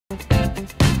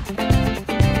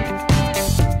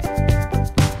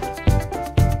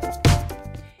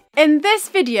In this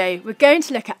video, we're going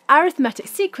to look at arithmetic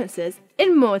sequences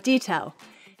in more detail.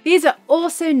 These are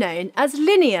also known as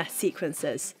linear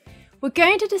sequences. We're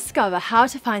going to discover how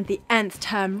to find the nth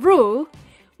term rule,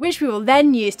 which we will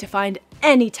then use to find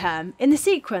any term in the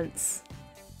sequence.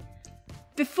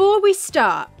 Before we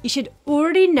start, you should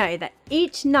already know that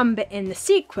each number in the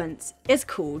sequence is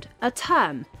called a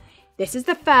term. This is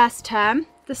the first term,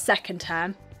 the second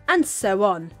term, and so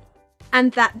on.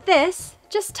 And that this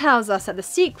just tells us that the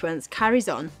sequence carries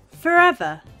on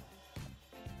forever.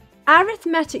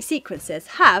 Arithmetic sequences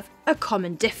have a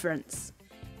common difference.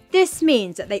 This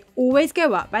means that they always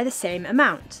go up by the same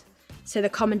amount. So the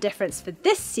common difference for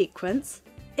this sequence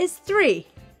is 3.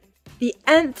 The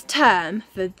nth term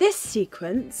for this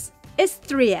sequence is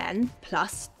 3n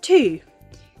plus 2.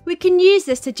 We can use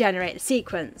this to generate the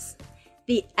sequence.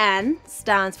 The n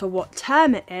stands for what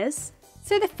term it is,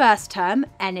 so the first term,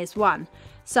 n is 1.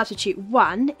 Substitute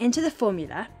 1 into the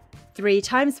formula, 3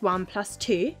 times 1 plus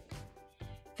 2.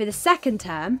 For the second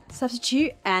term,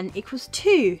 substitute n equals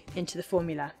 2 into the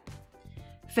formula.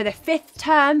 For the fifth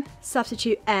term,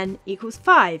 substitute n equals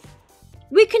 5.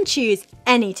 We can choose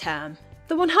any term,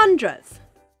 the 100th.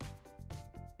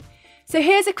 So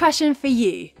here's a question for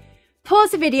you.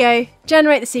 Pause the video,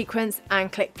 generate the sequence,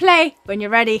 and click play when you're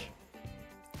ready.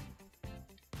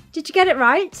 Did you get it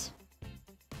right?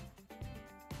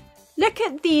 Look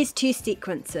at these two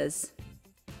sequences.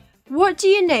 What do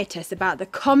you notice about the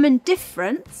common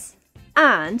difference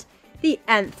and the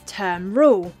nth term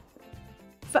rule?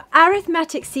 For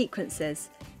arithmetic sequences,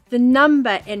 the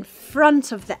number in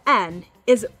front of the n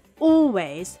is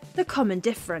always the common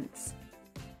difference.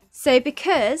 So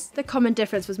because the common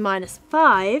difference was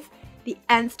 -5, the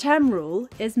nth term rule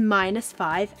is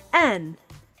 -5n.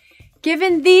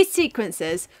 Given these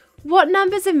sequences, what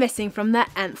numbers are missing from their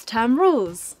nth term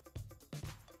rules?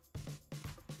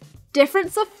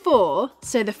 Difference of 4,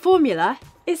 so the formula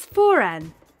is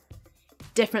 4n.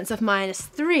 Difference of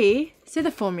 -3, so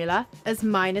the formula is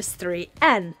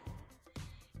 -3n.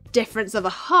 Difference of a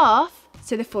half,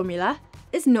 so the formula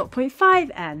is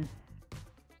 0.5n.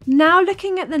 Now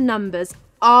looking at the numbers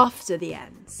after the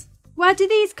n's. Where do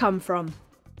these come from?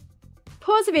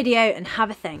 Pause the video and have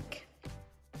a think.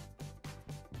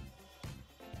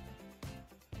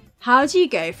 How do you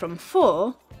go from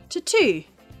 4 to 2?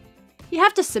 You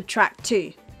have to subtract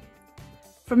 2.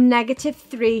 From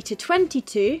 -3 to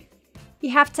 22,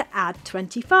 you have to add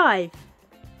 25.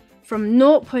 From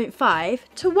 0.5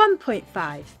 to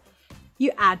 1.5,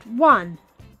 you add 1.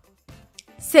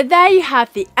 So there you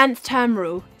have the nth term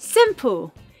rule.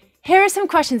 Simple! Here are some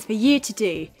questions for you to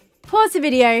do. Pause the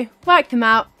video, work them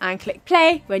out, and click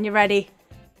play when you're ready.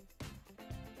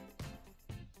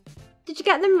 Did you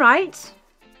get them right?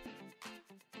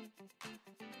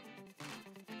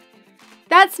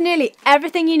 That's nearly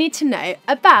everything you need to know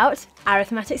about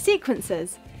arithmetic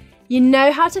sequences. You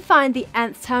know how to find the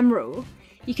nth term rule,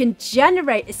 you can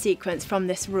generate a sequence from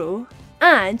this rule,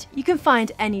 and you can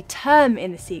find any term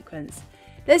in the sequence.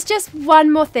 There's just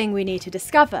one more thing we need to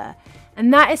discover,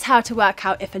 and that is how to work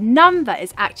out if a number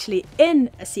is actually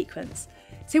in a sequence.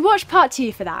 So watch part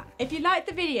 2 for that. If you liked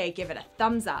the video, give it a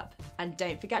thumbs up, and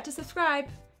don't forget to subscribe.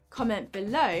 Comment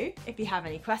below if you have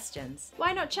any questions.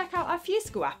 Why not check out our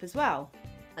FuseSchool app as well?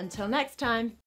 Until next time.